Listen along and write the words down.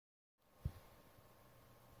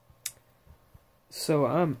So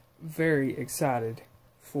I'm very excited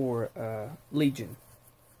for Legion,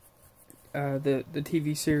 the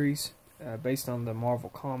TV series based on the Marvel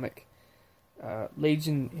comic.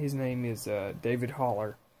 Legion, his name is David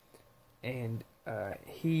Haller, and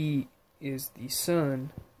he is the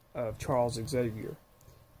son of Charles Xavier,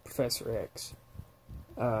 Professor X.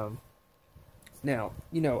 Now,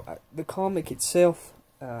 the comic itself,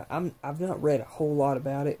 I've not read a whole lot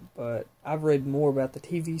about it, but I've read more about the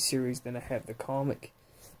TV series than I have the comic.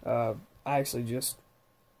 I actually just,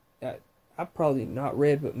 I've probably not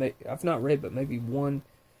read, I've not read, but maybe one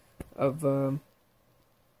of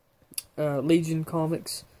Legion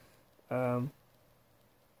comics,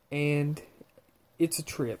 and it's a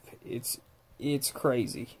trip. It's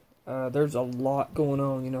crazy. There's a lot going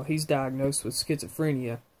on. He's diagnosed with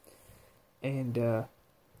schizophrenia, and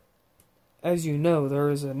as you know, there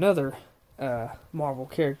is another Marvel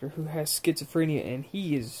character who has schizophrenia, and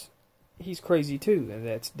he's crazy too, and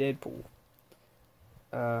that's Deadpool.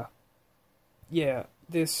 Yeah,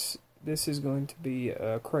 this is going to be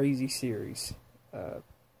a crazy series, and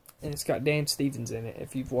it's got Dan Stevens in it.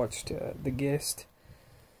 If you've watched The Guest,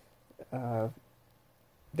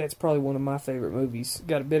 that's probably one of my favorite movies.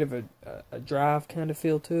 Got a bit of a drive kind of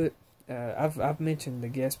feel to it. I've mentioned The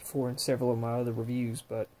Guest before in several of my other reviews,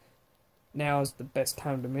 but now is the best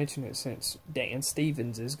time to mention it since Dan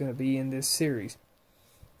Stevens is going to be in this series.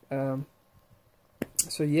 So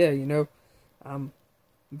yeah, I'm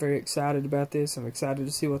very excited about this. I'm excited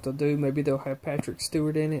to see what they'll do. Maybe they'll have Patrick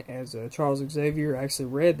Stewart in it as Charles Xavier. I actually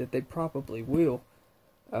read that they probably will.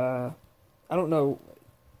 I don't know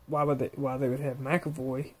why they would have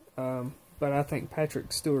McAvoy, but I think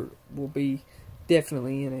Patrick Stewart will be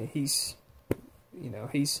definitely in it.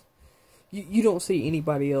 You don't see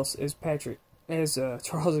anybody else as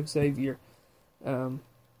Charles Xavier.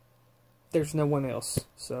 There's no one else.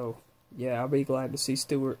 So yeah, I'll be glad to see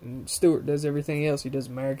Stewart. And Stewart does everything else. He does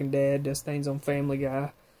American Dad, does things on Family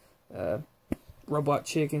Guy, Robot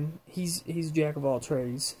Chicken. He's jack of all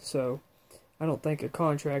trades. So I don't think a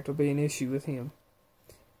contract will be an issue with him.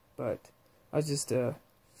 But I was just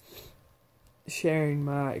sharing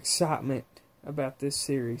my excitement about this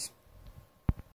series.